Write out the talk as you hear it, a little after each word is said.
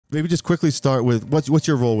maybe just quickly start with what's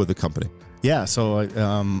your role with the company? Yeah, so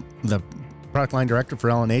the product line director for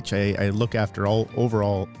L&H, I look after all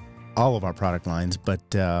of our product lines, but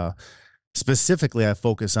specifically I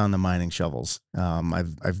focus on the mining shovels.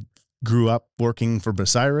 I've grew up working for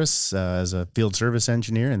Bucyrus as a field service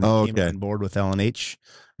engineer, and then came on board with L&H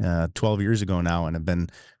 12 years ago now, and have been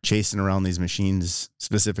chasing around these machines,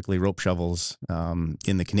 specifically rope shovels,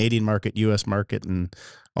 in the Canadian market, U.S. market, and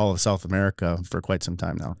all of South America for quite some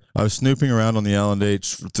time now. I was snooping around on the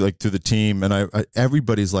L&H through the team, and I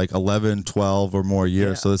everybody's like 11, 12 or more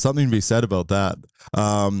years. Yeah. So there's something to be said about that.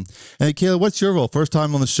 And Kaela, what's your role? First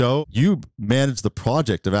time on the show, you managed the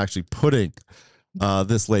project of actually putting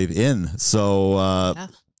this lathe in. So yeah.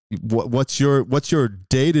 What's your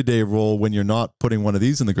day-to-day role when you're not putting one of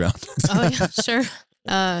these in the ground? Oh yeah, sure.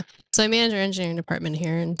 So I manage our engineering department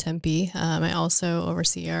here in Tempe. I also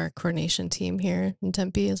oversee our coordination team here in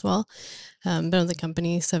Tempe as well. Been with the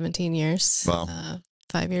company 17 years. Wow.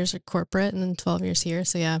 5 years at corporate and then 12 years here.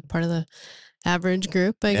 So yeah, part of the average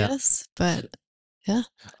group, I guess. But yeah.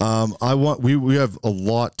 We have a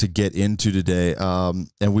lot to get into today. And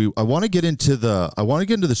I want to get into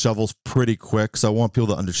the shovels pretty quick. So I want people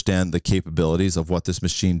to understand the capabilities of what this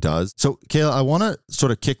machine does. So Kaela, I want to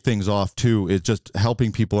sort of kick things off too. It's just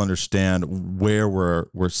helping people understand where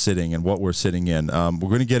we're sitting and what we're sitting in. We're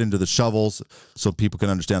going to get into the shovels so people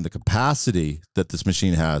can understand the capacity that this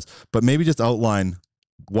machine has, but maybe just outline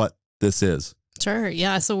what this is. Sure.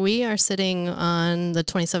 Yeah. So we are sitting on the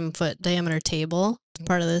 27-foot diameter table,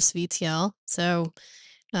 part of this VTL. So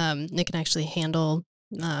it can actually handle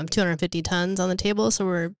 250 tons on the table.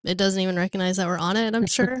 So it doesn't even recognize that we're on it, I'm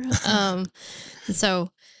sure. So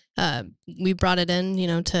we brought it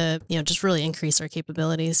in, to, just really increase our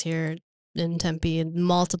capabilities here in Tempe and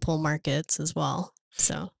multiple markets as well.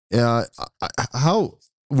 So yeah, how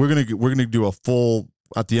we're gonna do a full.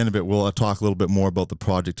 At the end of it, we'll talk a little bit more about the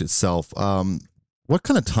project itself. What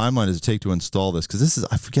kind of timeline does it take to install this? Because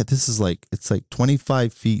it's like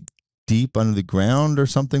 25 feet deep under the ground or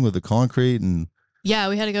something with the concrete and. Yeah,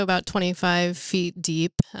 we had to go about 25 feet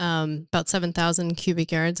deep, about 7,000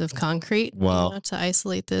 cubic yards of concrete. Wow. To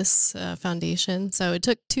isolate this foundation. So it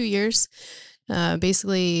took 2 years,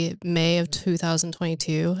 basically May of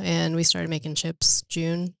 2022, and we started making chips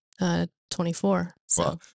June 24. So.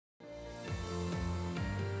 Wow.